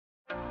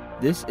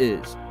This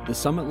is the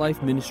Summit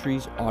Life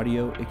Ministries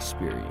audio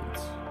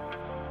experience.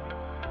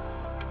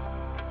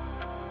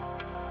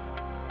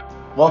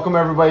 Welcome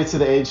everybody to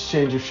the Age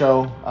Changer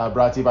Show,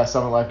 brought to you by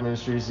Summit Life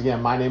Ministries.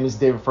 Again, my name is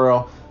David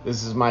Furrow.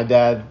 This is my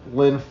dad,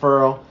 Lynn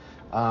Furrow.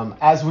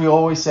 As we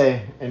always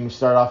say, and we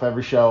start off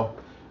every show,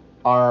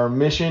 our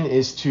mission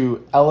is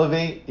to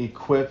elevate,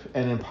 equip,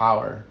 and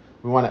empower.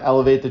 We want to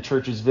elevate the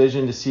church's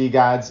vision to see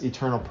God's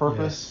eternal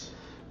purpose. Yes.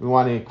 We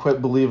want to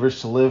equip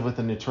believers to live with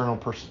an eternal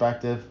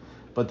perspective,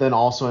 but then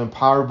also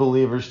empower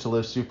believers to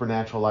live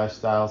supernatural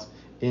lifestyles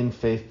in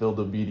faith-filled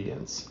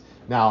obedience.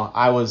 Now,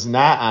 I was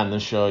not on the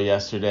show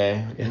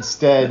yesterday.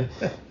 Instead,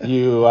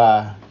 you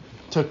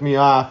took me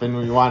off and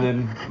we wanted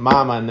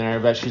Mom on there.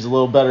 I bet she's a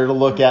little better to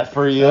look at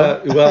for you.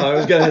 Well, I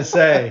was going to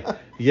say,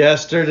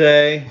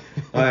 yesterday,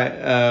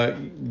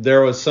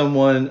 there was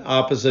someone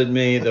opposite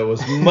me that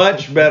was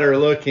much better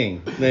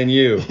looking than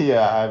you.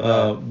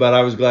 Yeah, but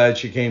I was glad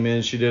she came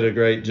in. She did a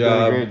great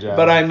job. Did a great job.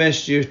 But I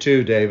missed you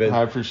too, David.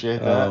 I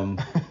appreciate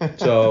that.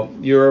 So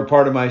you were a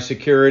part of my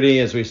security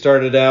as we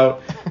started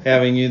out,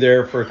 having you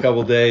there for a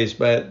couple days.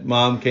 But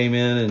Mom came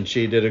in and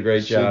she did a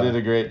great job. She did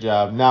a great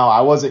job. Now,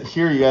 I wasn't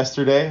here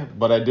yesterday,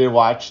 but I did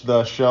watch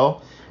the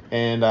show.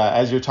 And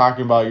as you're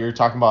talking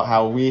about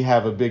how we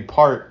have a big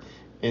part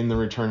in the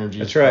return of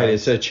Jesus That's right.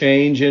 Christ. It's a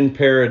change in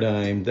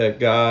paradigm that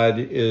God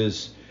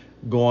is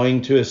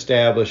going to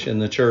establish in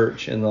the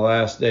church in the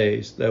last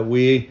days, that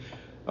we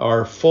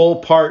are full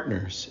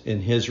partners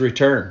in his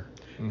return.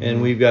 Mm-hmm.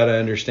 And we've got to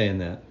understand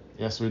that.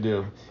 Yes, we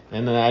do.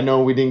 And I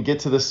know we didn't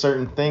get to the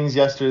certain things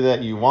yesterday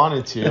that you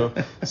wanted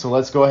to, so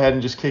let's go ahead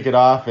and just kick it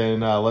off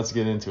and let's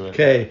get into it.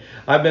 Okay.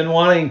 I've been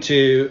wanting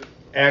to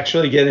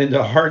actually get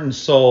into heart and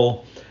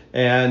soul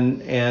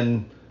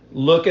and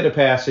look at a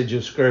passage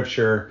of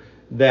Scripture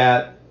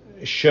that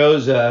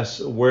shows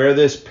us where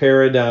this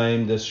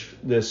paradigm,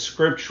 this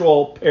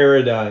scriptural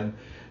paradigm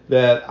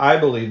that I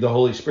believe the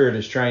Holy Spirit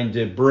is trying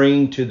to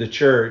bring to the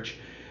church,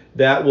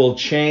 that will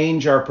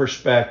change our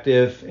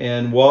perspective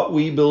and what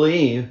we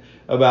believe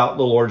about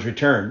the Lord's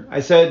return.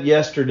 I said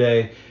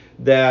yesterday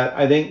that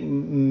I think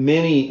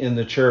many in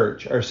the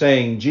church are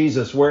saying,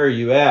 Jesus, where are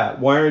you at?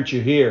 Why aren't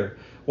you here?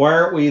 Why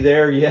aren't we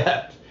there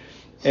yet?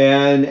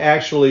 And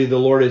actually the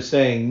Lord is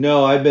saying,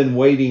 no, I've been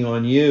waiting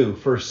on you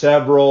for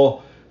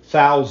several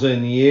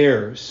thousand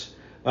years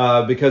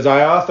because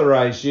I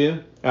authorized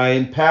you. I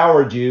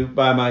empowered you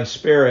by my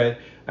Spirit.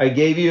 I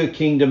gave you a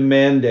kingdom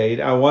mandate.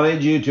 I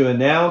wanted you to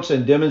announce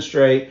and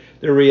demonstrate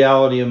the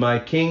reality of my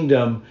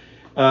kingdom.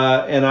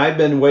 And I've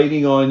been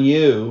waiting on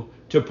you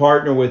to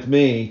partner with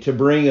me to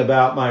bring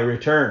about my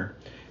return.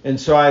 And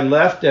so I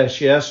left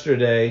us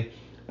yesterday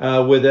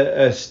with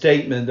a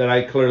statement that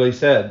I clearly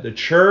said. The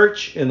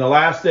church in the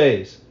last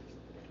days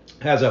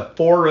has a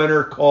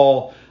forerunner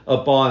call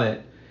upon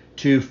it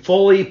to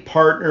fully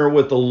partner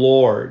with the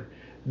Lord,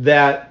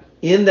 that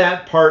in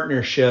that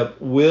partnership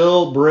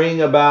will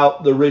bring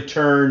about the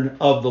return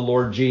of the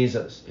Lord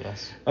Jesus.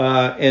 Yes.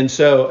 And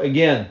so,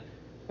 again,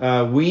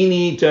 we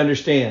need to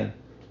understand,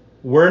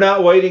 we're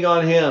not waiting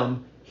on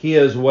him. He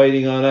is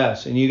waiting on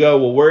us. And you go,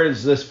 well, where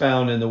is this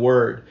found in the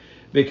Word?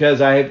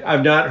 Because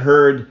I've not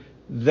heard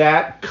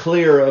that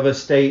clear of a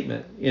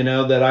statement,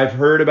 that I've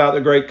heard about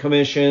the Great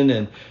Commission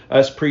and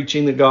us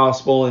preaching the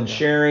gospel and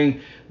sharing,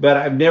 but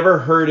I've never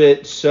heard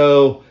it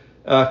so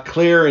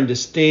clear and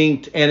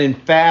distinct and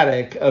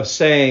emphatic of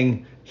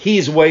saying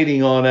he's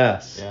waiting on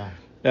us,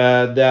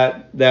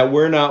 that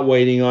we're not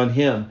waiting on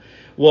him.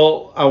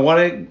 Well, I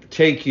want to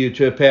take you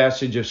to a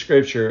passage of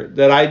Scripture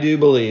that I do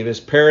believe is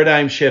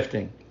paradigm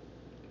shifting,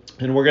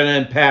 and we're going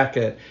to unpack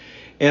it.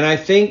 And I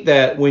think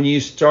that when you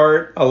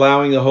start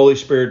allowing the Holy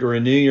Spirit to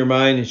renew your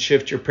mind and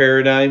shift your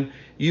paradigm,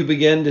 you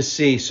begin to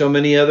see so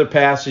many other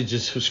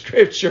passages of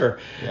Scripture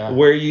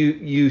where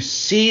you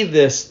see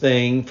this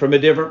thing from a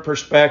different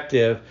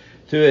perspective,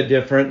 through a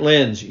different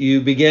lens.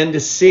 You begin to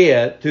see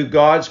it through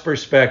God's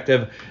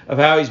perspective of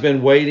how he's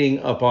been waiting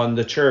upon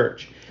the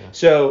church. Yeah.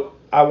 So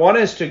I want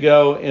us to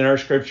go in our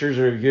Scriptures,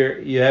 or if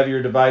you have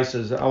your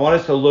devices, I want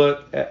us to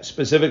look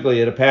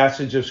specifically at a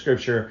passage of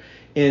Scripture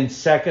in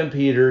 2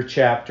 Peter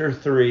chapter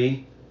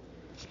 3.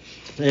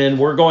 And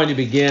we're going to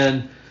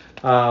begin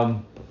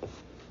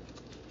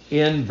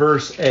in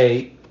verse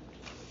 8.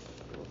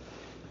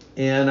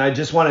 And I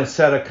just want to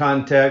set a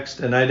context,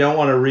 and I don't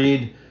want to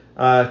read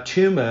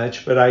too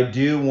much, but I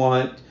do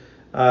want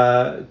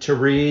to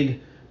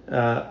read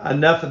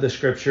enough of the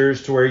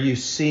Scriptures to where you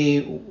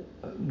see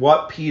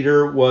what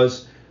Peter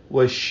was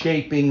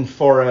shaping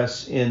for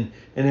us in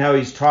how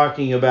he's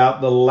talking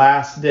about the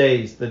last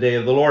days, the day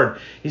of the Lord.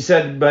 He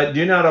said, but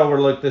do not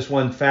overlook this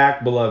one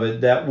fact,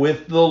 beloved, that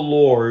with the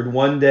Lord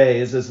 1 day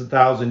is as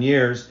 1,000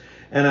 years,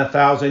 and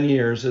 1,000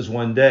 years is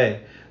 1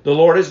 day. The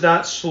Lord is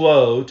not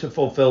slow to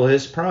fulfill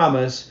his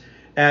promise,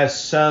 as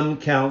some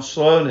count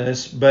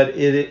slowness, but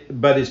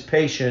is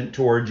patient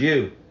toward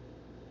you,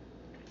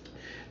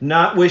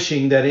 not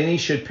wishing that any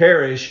should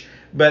perish,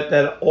 but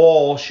that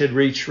all should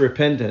reach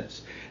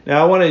repentance.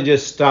 Now, I want to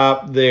just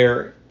stop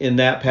there in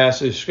that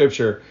passage of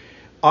Scripture.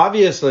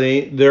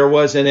 obviously there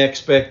was an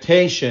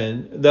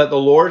expectation that the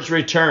Lord's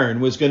return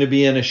was going to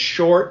be in a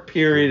short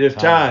period of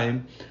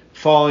time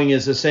following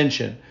his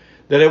ascension,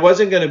 that it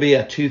wasn't going to be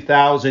a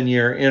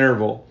 2,000-year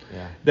interval,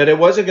 that it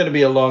wasn't going to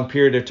be a long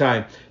period of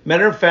time.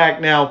 Matter of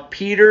fact, now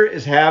Peter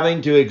is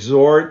having to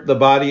exhort the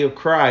body of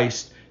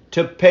Christ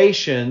to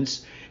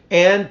patience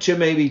and to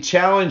maybe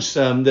challenge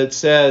some that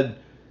said,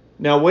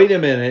 now wait a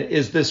minute,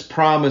 is this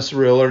promise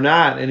real or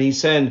not? And he's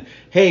saying,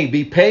 hey,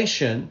 be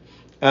patient,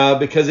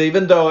 because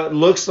even though it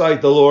looks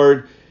like the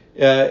Lord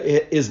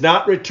is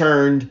not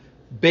returned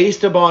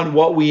based upon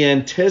what we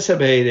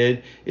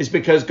anticipated, is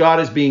because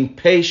God is being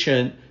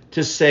patient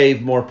to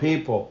save more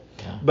people.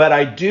 Yeah. But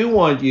I do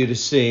want you to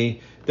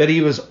see that he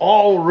was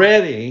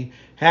already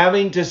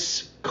having to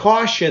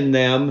caution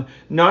them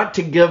not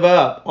to give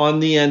up on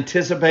the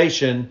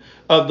anticipation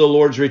of the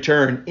Lord's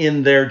return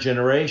in their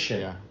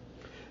generation. Yeah.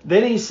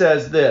 Then he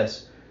says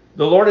this,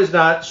 the Lord is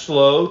not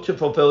slow to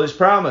fulfill his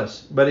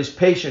promise, but is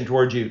patient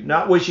toward you,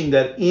 not wishing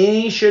that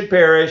any should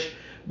perish,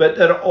 but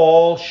that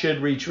all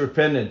should reach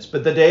repentance.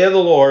 But the day of the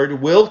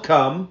Lord will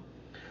come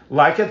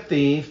like a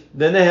thief.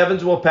 Then the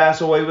heavens will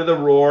pass away with a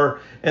roar,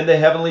 and the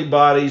heavenly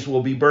bodies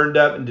will be burned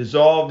up and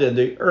dissolved, and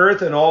the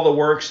earth and all the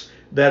works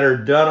that are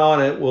done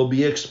on it will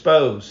be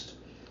exposed.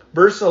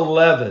 Verse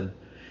 11,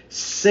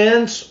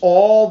 since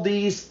all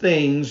these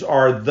things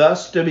are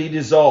thus to be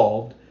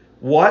dissolved,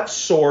 what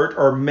sort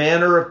or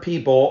manner of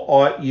people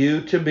ought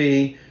you to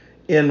be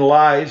in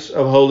lives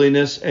of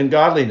holiness and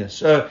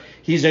godliness?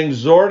 He's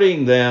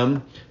exhorting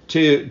them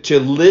to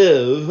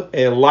live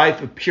a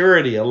life of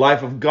purity, a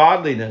life of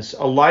godliness,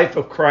 a life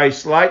of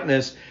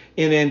Christ-likeness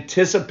in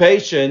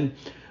anticipation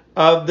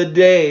of the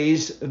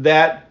days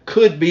that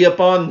could be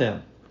upon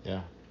them.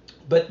 Yeah.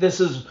 But this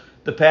is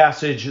the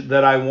passage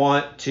that I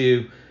want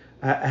to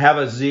have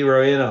us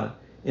zero in on.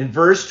 In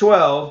verse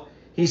 12,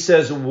 he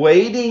says,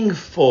 waiting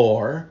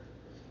for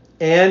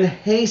and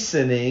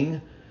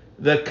hastening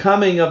the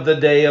coming of the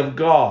day of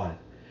God,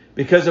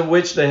 because of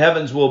which the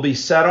heavens will be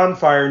set on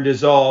fire and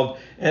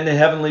dissolved, and the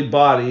heavenly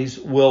bodies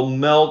will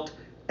melt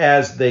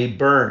as they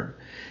burn.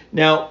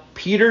 Now,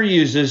 Peter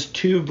uses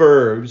two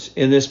verbs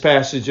in this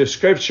passage of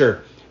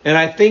Scripture, and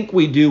I think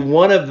we do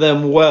one of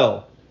them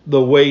well,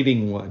 the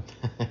waiting one.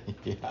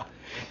 Yeah.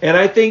 And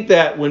I think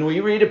that when we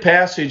read a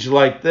passage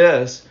like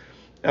this,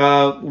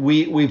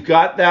 we've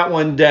got that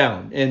one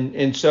down.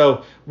 And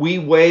so we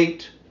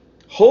wait,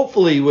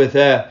 hopefully with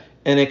an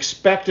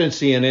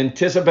expectancy and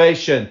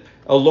anticipation,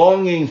 a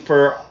longing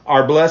for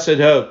our blessed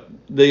hope,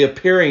 the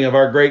appearing of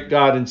our great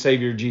God and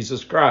Savior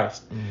Jesus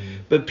Christ.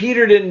 Mm-hmm. But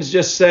Peter didn't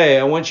just say,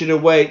 I want you to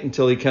wait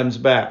until he comes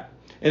back.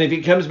 And if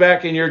he comes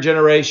back in your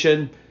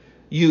generation,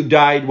 you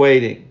died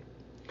waiting.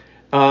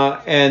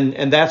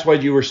 And that's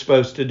what you were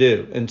supposed to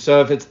do. And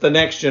so if it's the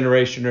next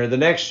generation or the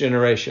next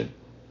generation.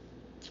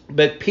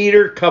 But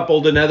Peter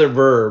coupled another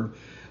verb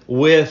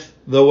with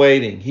the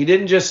waiting. He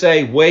didn't just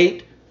say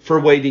wait for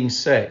waiting's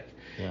sake.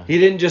 Yeah. He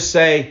didn't just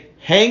say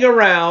hang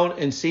around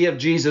and see if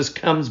Jesus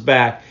comes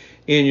back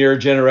in your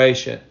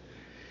generation.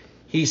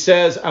 He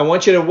says, I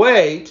want you to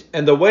wait,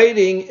 and the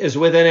waiting is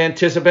with an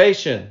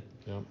anticipation.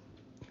 Yep.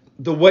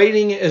 The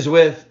waiting is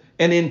with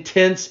an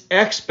intense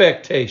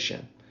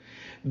expectation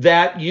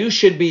that you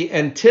should be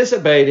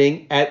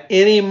anticipating at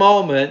any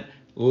moment,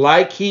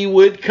 like he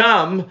would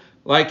come,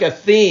 like a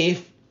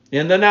thief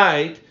in the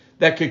night,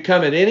 that could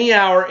come at any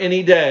hour,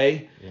 any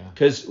day,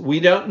 because we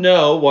don't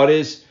know what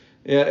is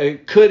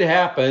could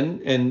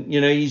happen. And,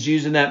 he's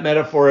using that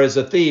metaphor as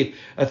a thief.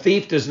 A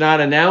thief does not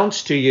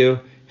announce to you,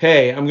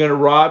 hey, I'm going to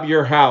rob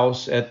your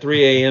house at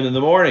 3 a.m. in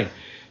the morning.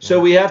 So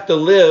we have to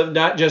live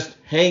not just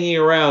hanging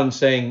around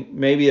saying,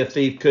 maybe a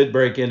thief could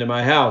break into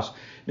my house.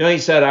 No, he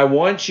said, I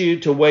want you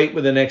to wait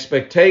with an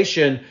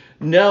expectation,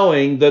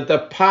 knowing that the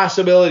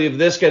possibility of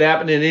this could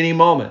happen at any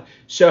moment.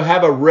 So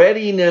have a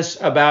readiness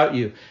about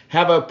you.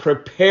 Have a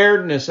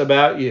preparedness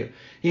about you.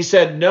 He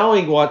said,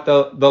 knowing what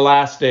the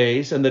last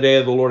days and the day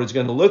of the Lord is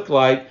going to look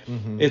like,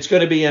 it's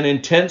going to be an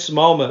intense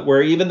moment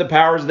where even the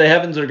powers of the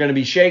heavens are going to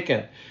be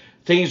shaken.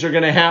 Things are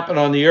going to happen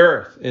on the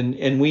earth.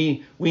 And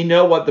we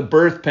know what the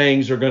birth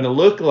pangs are going to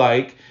look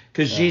like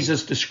because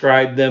Jesus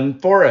described them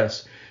for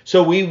us.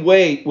 So we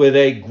wait with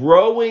a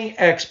growing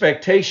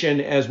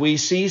expectation as we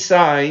see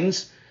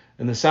signs.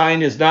 And the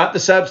sign is not the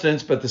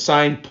substance, but the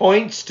sign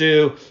points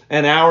to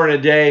an hour and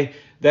a day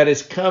that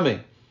is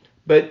coming.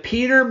 But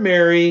Peter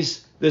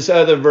marries this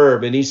other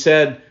verb, and he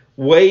said,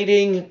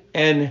 waiting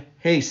and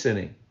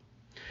hastening.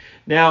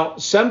 Now,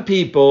 some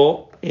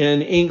people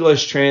in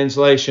English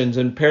translations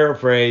and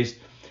paraphrased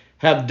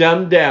have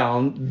dumbed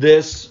down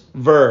this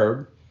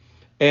verb.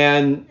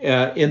 And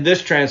in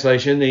this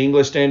translation, the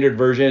English Standard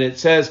Version, it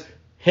says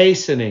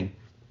hastening.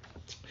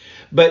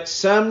 But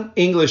some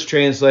English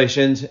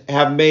translations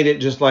have made it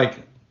just like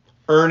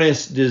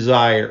earnest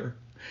desire.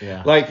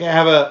 Yeah. Like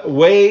have a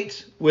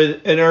wait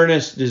with an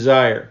earnest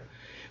desire.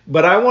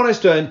 But I want us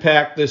to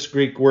unpack this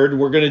Greek word.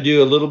 We're going to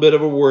do a little bit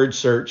of a word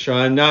search. So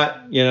I'm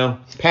not,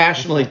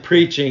 passionately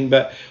preaching,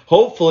 but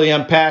hopefully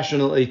I'm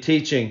passionately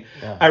teaching.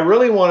 Yeah. I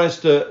really want us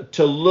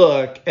to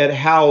look at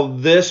how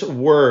this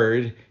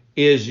word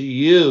is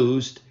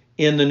used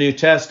in the New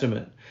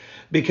Testament.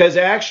 Because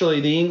actually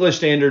the English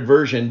Standard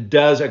Version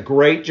does a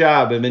great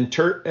job of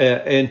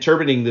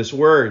interpreting this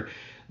word.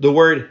 The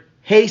word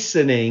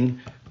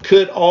hastening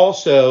could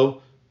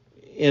also,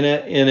 in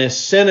a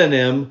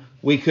synonym,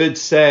 we could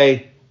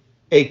say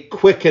a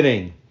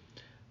quickening.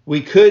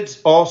 We could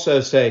also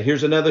say,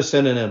 here's another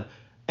synonym,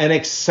 an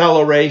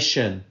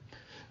acceleration,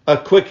 a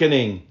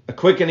quickening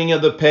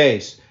of the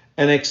pace,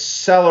 an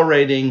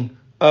accelerating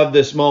of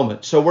this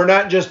moment. So we're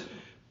not just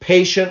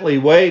patiently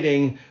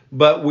waiting,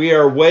 but we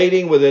are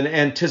waiting with an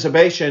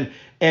anticipation,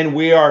 and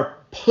we are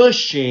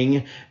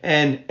pushing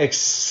and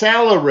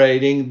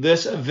accelerating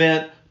this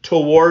event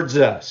towards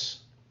us.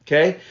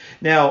 Okay?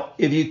 Now,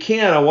 if you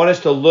can, I want us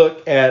to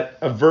look at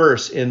a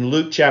verse in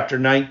Luke chapter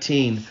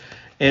 19,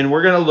 and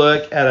we're going to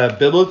look at a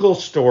biblical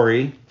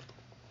story.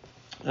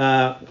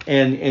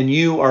 And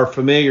you are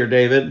familiar,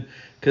 David,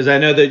 because I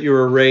know that you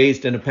were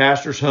raised in a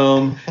pastor's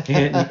home,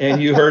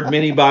 and you heard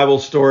many Bible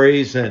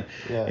stories, and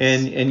Yes.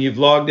 and you've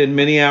logged in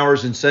many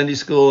hours in Sunday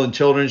school and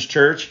children's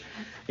church,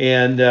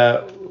 and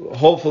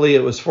hopefully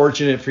it was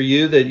fortunate for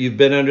you that you've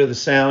been under the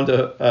sound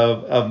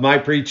of my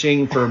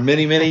preaching for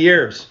many, many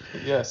years.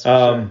 Yes, for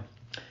sure.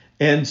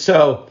 And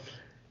so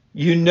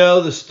you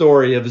know the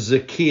story of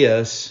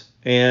Zacchaeus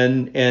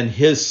and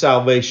his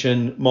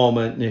salvation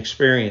moment and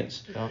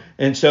experience. Yeah.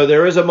 And so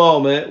there was a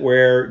moment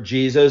where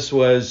Jesus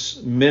was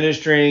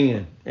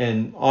ministering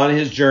and on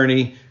his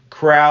journey,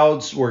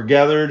 crowds were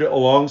gathered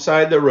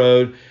alongside the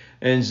road,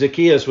 and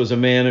Zacchaeus was a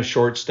man of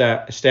short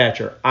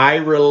stature. I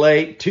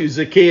relate to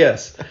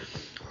Zacchaeus.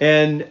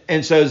 And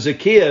so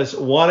Zacchaeus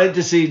wanted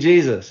to see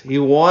Jesus. He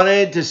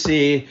wanted to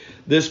see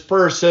this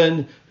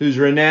person whose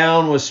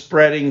renown was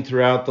spreading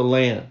throughout the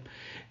land.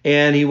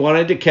 And he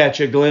wanted to catch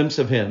a glimpse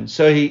of him.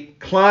 So he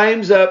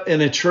climbs up in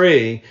a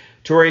tree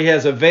to where he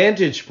has a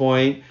vantage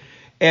point.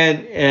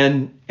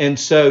 And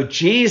so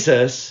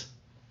Jesus,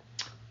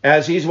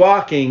 as he's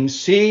walking,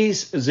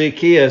 sees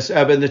Zacchaeus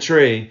up in the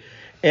tree.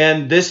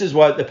 And this is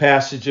what the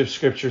passage of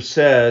Scripture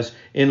says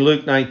in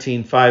Luke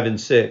 19:5 and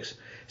 6. It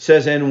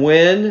says, "And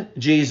when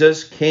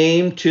Jesus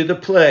came to the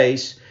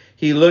place,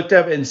 he looked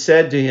up and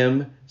said to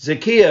him,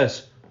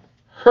 'Zacchaeus,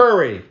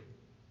 hurry,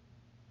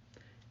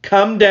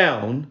 come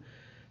down,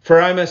 for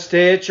I must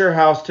stay at your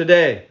house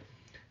today.'"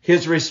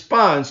 His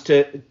response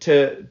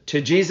to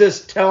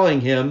Jesus telling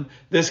him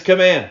this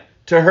command,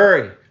 to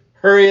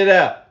hurry it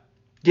up,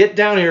 get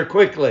down here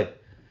quickly,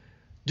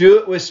 do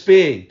it with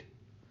speed.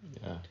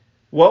 Yeah.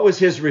 What was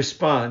his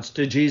response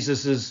to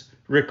Jesus'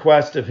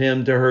 request of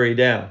him to hurry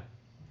down?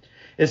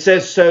 It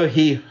says, so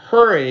he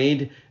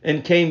hurried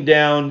and came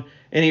down,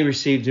 and he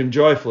received him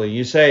joyfully.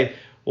 You say,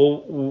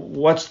 well,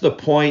 what's the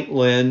point,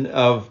 Lynn,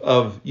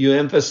 of you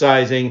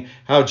emphasizing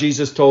how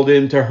Jesus told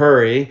him to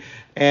hurry,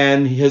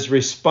 and his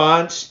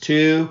response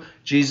to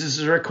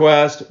Jesus'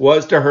 request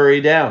was to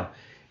hurry down?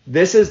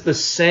 This is the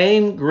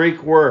same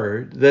Greek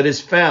word that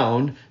is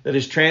found, that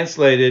is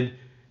translated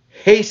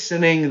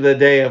hastening the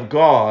day of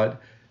God,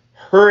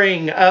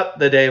 hurrying up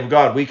the day of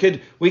God. We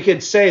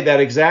could say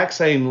that exact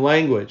same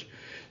language.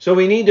 So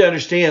we need to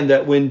understand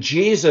that when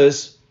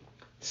Jesus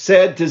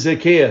said to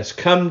Zacchaeus,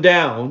 come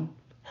down,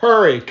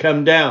 hurry,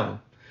 come down,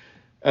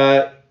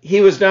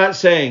 he was not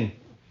saying,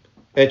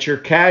 at your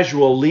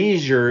casual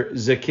leisure,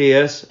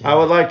 Zacchaeus, I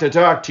would like to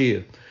talk to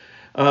you.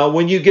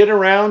 When you get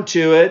around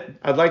to it,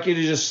 I'd like you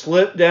to just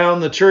slip down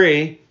the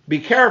tree. Be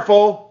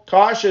careful,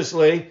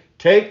 cautiously,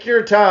 take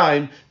your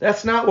time.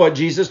 That's not what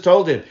Jesus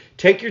told him.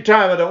 Take your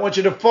time. I don't want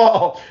you to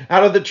fall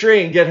out of the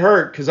tree and get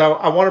hurt, because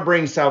I want to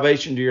bring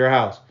salvation to your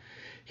house.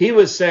 He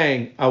was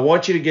saying, I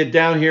want you to get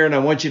down here, and I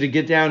want you to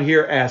get down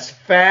here as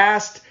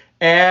fast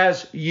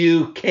as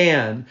you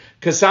can,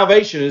 because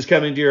salvation is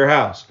coming to your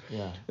house.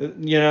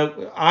 Yeah.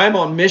 I'm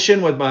on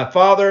mission with my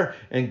Father,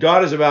 and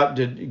God is about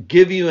to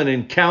give you an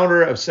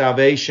encounter of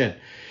salvation.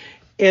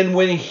 And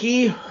when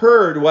he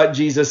heard what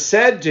Jesus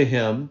said to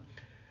him,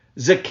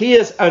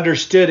 Zacchaeus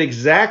understood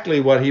exactly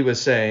what he was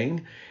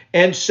saying,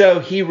 and so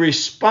he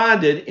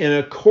responded in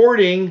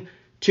according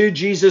to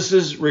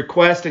Jesus'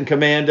 request and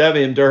command of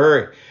him to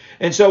hurry.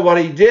 And so what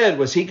he did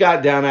was he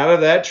got down out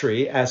of that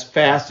tree as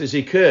fast as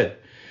he could.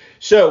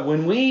 So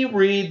when we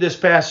read this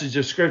passage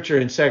of Scripture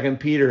in 2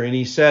 Peter, and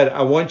he said,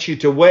 I want you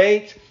to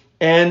wait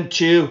and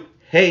to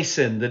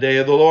hasten the day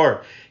of the Lord,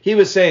 he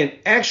was saying,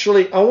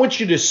 actually, I want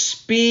you to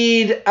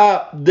speed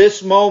up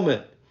this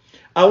moment.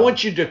 I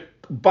want you to,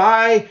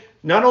 by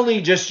not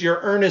only just your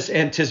earnest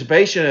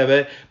anticipation of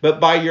it, but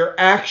by your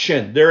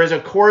action. There is a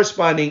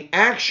corresponding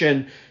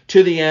action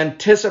to the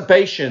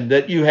anticipation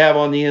that you have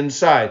on the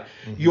inside.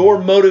 Mm-hmm. Your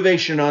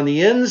motivation on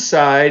the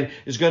inside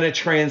is going to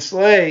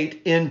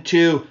translate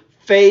into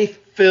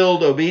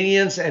faith-filled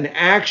obedience and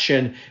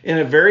action in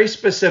a very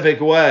specific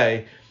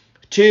way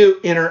to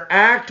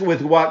interact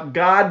with what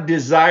God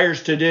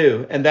desires to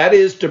do, and that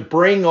is to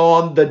bring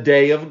on the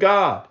day of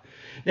God.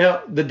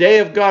 Now, the day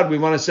of God, we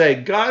want to say,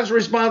 God's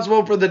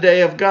responsible for the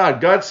day of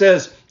God. God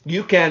says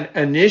you can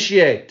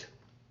initiate.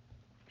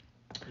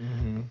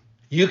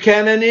 You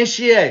can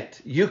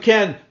initiate. You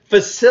can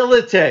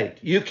facilitate.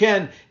 You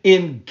can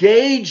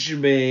engage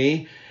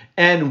me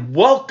and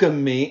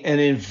welcome me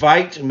and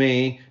invite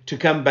me to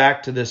come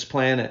back to this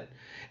planet.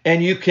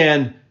 And you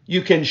can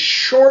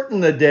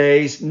shorten the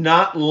days,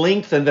 not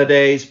lengthen the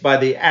days by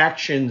the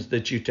actions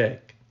that you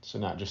take. So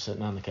not just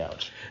sitting on the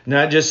couch.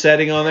 Not just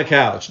sitting on the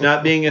couch,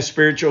 not being a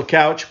spiritual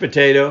couch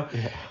potato.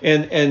 Yeah.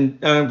 And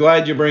I'm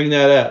glad you bring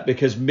that up,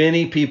 because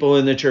many people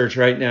in the church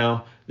right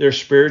now, they're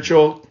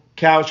spiritual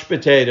couch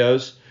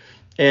potatoes,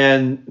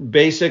 and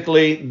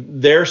basically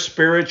their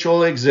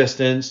spiritual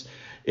existence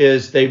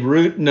is they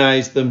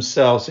routinize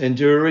themselves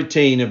into a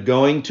routine of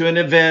going to an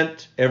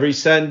event every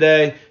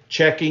Sunday,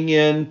 checking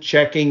in,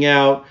 checking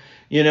out,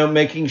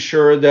 making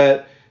sure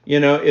that,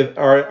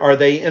 are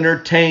they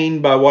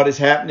entertained by what is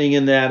happening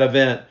in that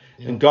event?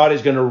 Yeah. And God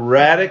is going to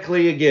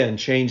radically, again,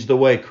 change the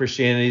way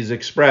Christianity is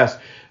expressed,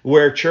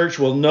 where church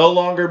will no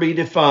longer be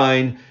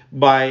defined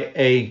by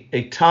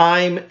a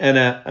time and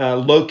a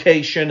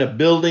location, a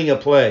building, a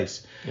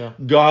place. Yeah.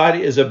 God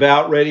is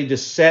about ready to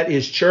set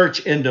his church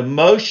into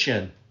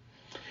motion.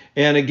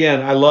 And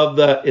again, I love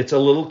it's a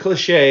little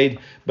cliched,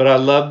 but I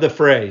love the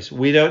phrase.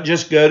 We don't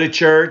just go to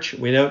church.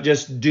 We don't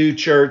just do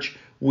church.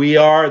 We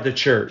are the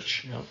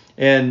church. Yep.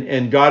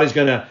 And God is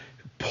going to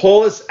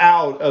pull us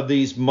out of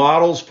these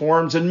models,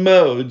 forms, and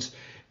modes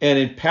and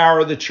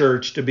empower the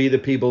church to be the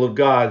people of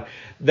God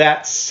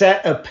that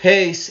set a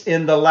pace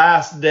in the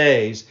last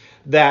days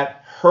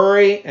that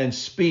hurry and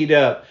speed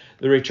up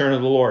the return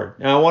of the Lord.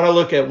 Now, I want to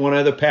look at one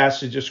other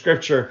passage of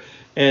Scripture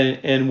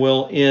and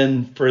we'll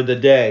end for the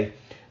day.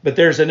 But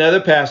there's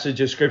another passage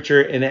of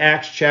Scripture in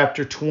Acts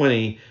chapter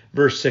 20,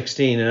 verse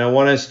 16. And I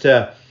want us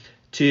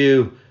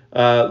to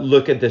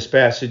look at this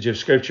passage of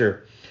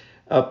Scripture.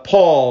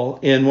 Paul,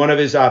 in one of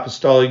his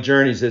apostolic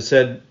journeys, it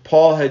said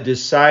Paul had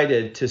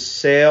decided to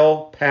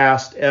sail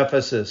past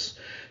Ephesus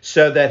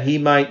so that he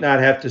might not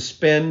have to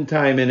spend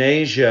time in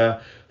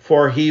Asia,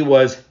 for he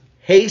was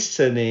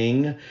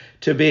hastening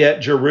to be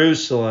at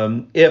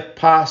Jerusalem, if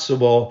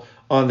possible,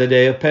 on the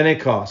day of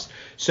Pentecost.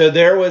 So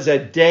there was a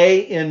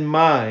day in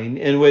mind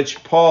in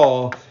which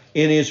Paul,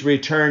 in his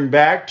return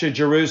back to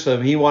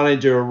Jerusalem, he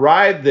wanted to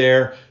arrive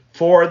there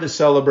for the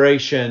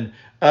celebration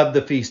of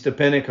the Feast of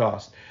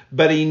Pentecost.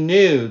 But he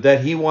knew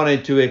that he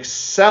wanted to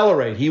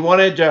accelerate. He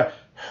wanted to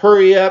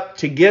hurry up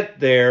to get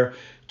there,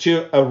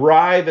 to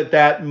arrive at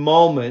that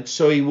moment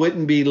so he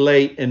wouldn't be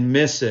late and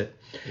miss it.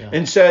 Yeah.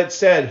 And so it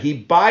said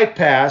he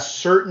bypassed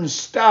certain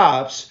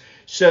stops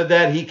so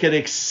that he could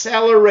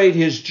accelerate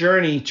his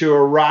journey to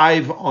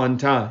arrive on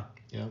time.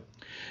 Yeah.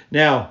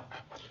 Now,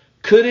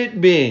 could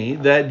it be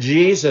that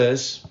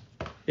Jesus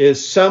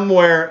is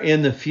somewhere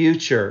in the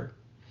future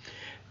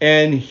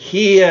and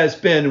he has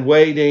been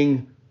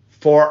waiting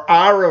for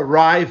our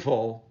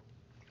arrival,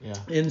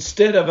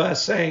 instead of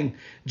us saying,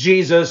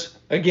 Jesus,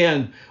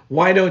 again,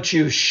 why don't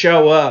you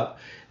show up?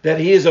 That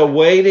he is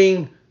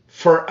awaiting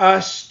for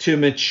us to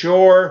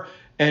mature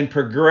and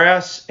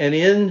progress, and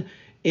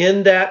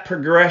in that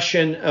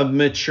progression of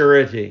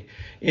maturity,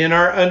 in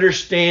our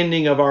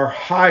understanding of our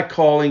high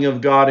calling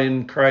of God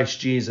in Christ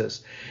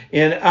Jesus,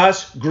 in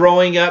us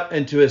growing up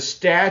into a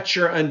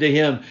stature unto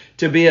him,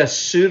 to be a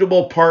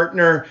suitable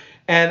partner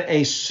and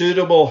a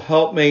suitable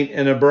helpmate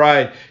and a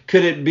bride.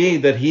 Could it be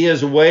that he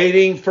is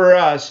waiting for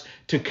us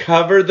to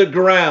cover the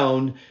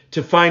ground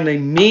to finally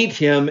meet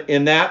him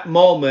in that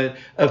moment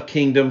of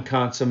kingdom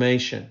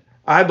consummation?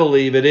 I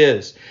believe it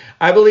is.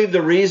 I believe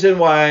the reason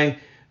why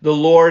the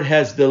Lord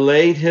has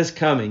delayed his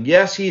coming,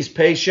 yes, he's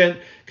patient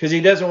because he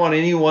doesn't want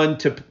anyone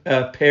to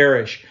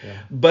perish. Yeah.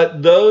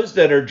 But those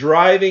that are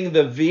driving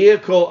the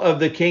vehicle of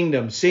the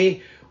kingdom,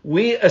 see,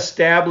 we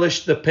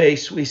establish the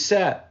pace we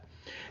set.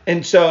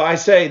 And so I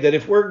say that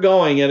if we're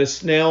going at a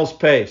snail's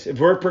pace, if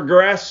we're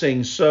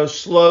progressing so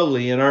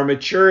slowly in our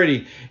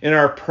maturity, in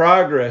our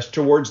progress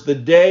towards the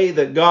day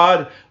that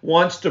God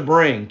wants to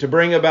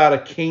bring about a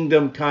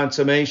kingdom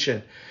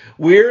consummation,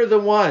 we're the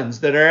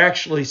ones that are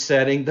actually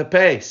setting the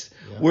pace.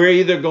 Yeah. We're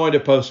either going to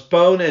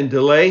postpone and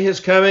delay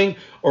his coming,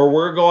 or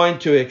we're going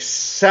to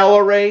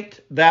accelerate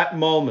that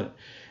moment.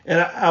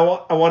 And I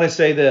want to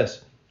say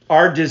this.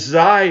 Our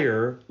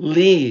desire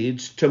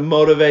leads to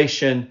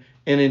motivation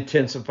and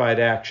intensified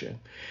action.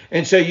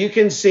 And so you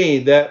can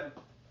see that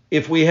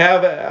if we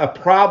have a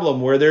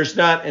problem where there's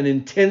not an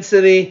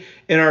intensity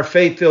in our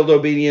faith-filled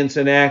obedience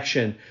and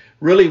action,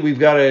 really we've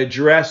got to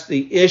address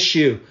the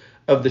issue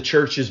of the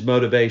church's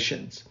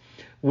motivations.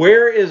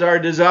 Where is our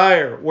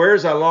desire? Where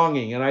is our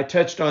longing? And I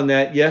touched on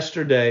that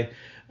yesterday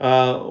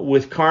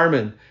with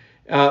Carmen.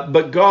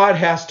 But God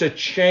has to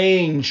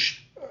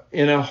change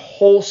in a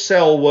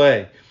wholesale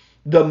way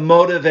the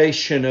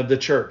motivation of the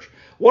church.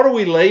 What are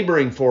we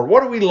laboring for?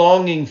 What are we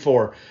longing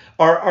for?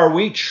 Are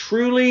we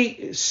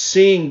truly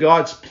seeing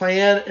God's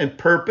plan and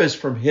purpose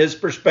from his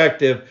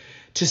perspective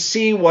to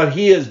see what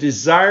he is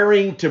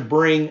desiring to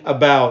bring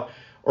about?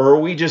 Or are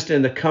we just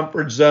in the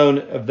comfort zone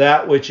of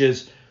that which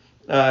is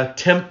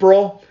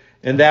temporal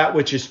and that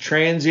which is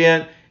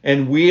transient,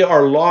 and we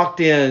are locked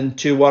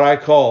into what I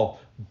call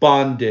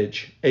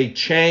bondage, a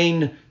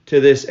chain to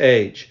this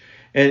age.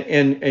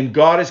 And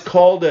God has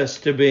called us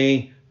to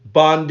be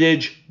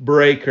bondage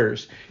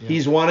breakers. Yeah.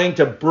 He's wanting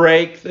to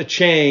break the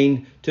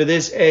chain to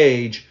this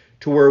age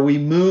to where we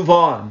move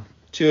on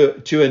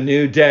to a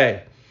new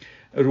day,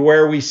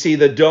 where we see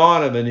the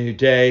dawn of a new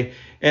day,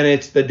 and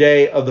it's the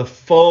day of the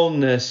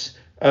fullness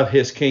of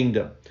his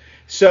kingdom.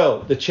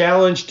 So the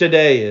challenge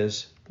today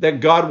is that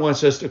God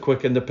wants us to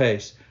quicken the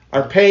pace.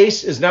 Our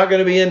pace is not going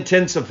to be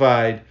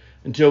intensified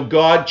until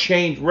God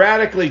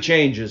radically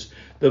changes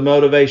the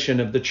motivation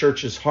of the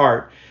church's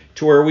heart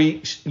to where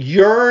we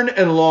yearn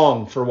and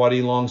long for what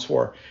he longs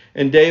for.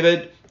 And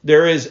David,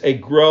 there is a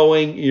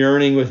growing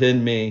yearning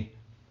within me.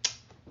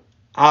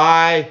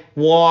 I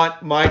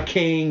want my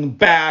king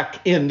back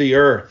in the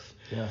earth.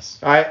 Yes.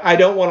 I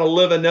don't want to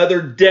live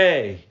another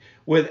day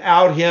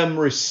without him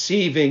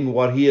receiving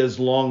what he has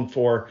longed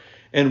for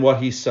and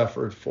what he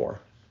suffered for.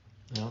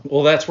 Yeah.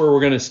 Well, that's where we're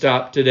going to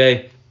stop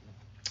today.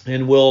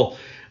 And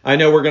I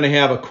know we're going to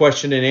have a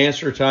question and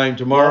answer time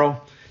tomorrow. Yeah.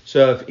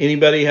 So if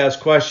anybody has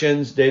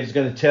questions, Dave's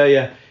going to tell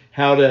you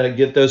how to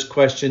get those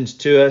questions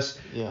to us.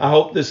 Yeah. I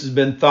hope this has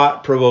been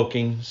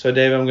thought-provoking. So,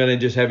 Dave, I'm going to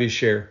just have you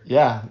share.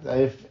 Yeah.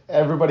 If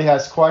everybody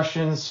has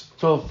questions,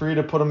 feel free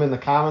to put them in the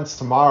comments.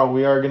 Tomorrow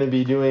we are going to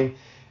be doing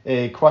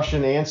a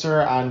question and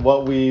answer on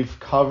what we've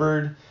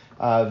covered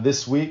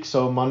this week.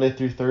 So Monday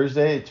through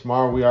Thursday.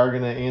 Tomorrow we are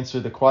going to answer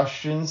the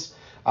questions.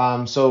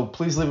 So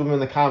please leave them in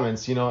the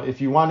comments.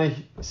 If you want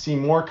to see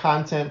more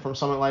content from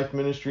Summit Life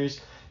Ministries,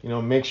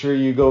 make sure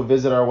you go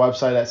visit our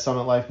website at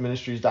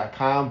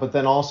summitlifeministries.com, but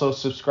then also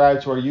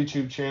subscribe to our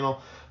YouTube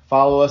channel,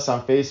 follow us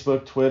on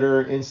Facebook,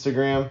 Twitter,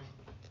 Instagram,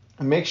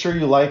 and make sure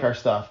you like our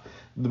stuff.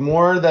 The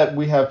more that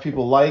we have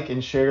people like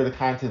and share the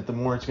content, the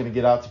more it's going to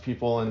get out to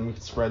people and we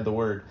can spread the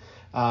word.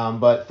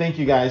 But thank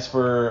you guys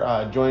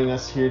for joining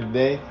us here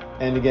today.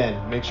 And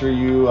again, make sure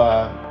you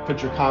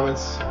put your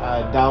comments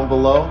down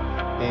below,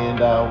 and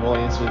we'll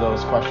answer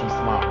those questions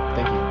tomorrow.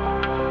 Thank you.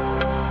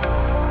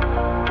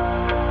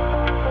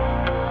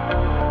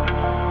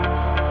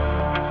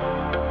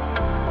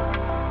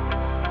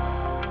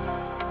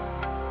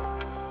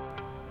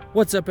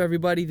 What's up,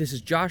 everybody? This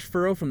is Josh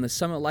Furrow from the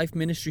Summit Life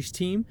Ministries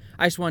team.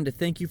 I just wanted to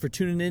thank you for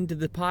tuning in to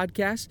the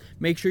podcast.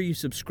 Make sure you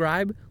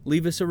subscribe,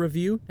 leave us a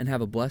review, and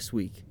have a blessed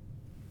week.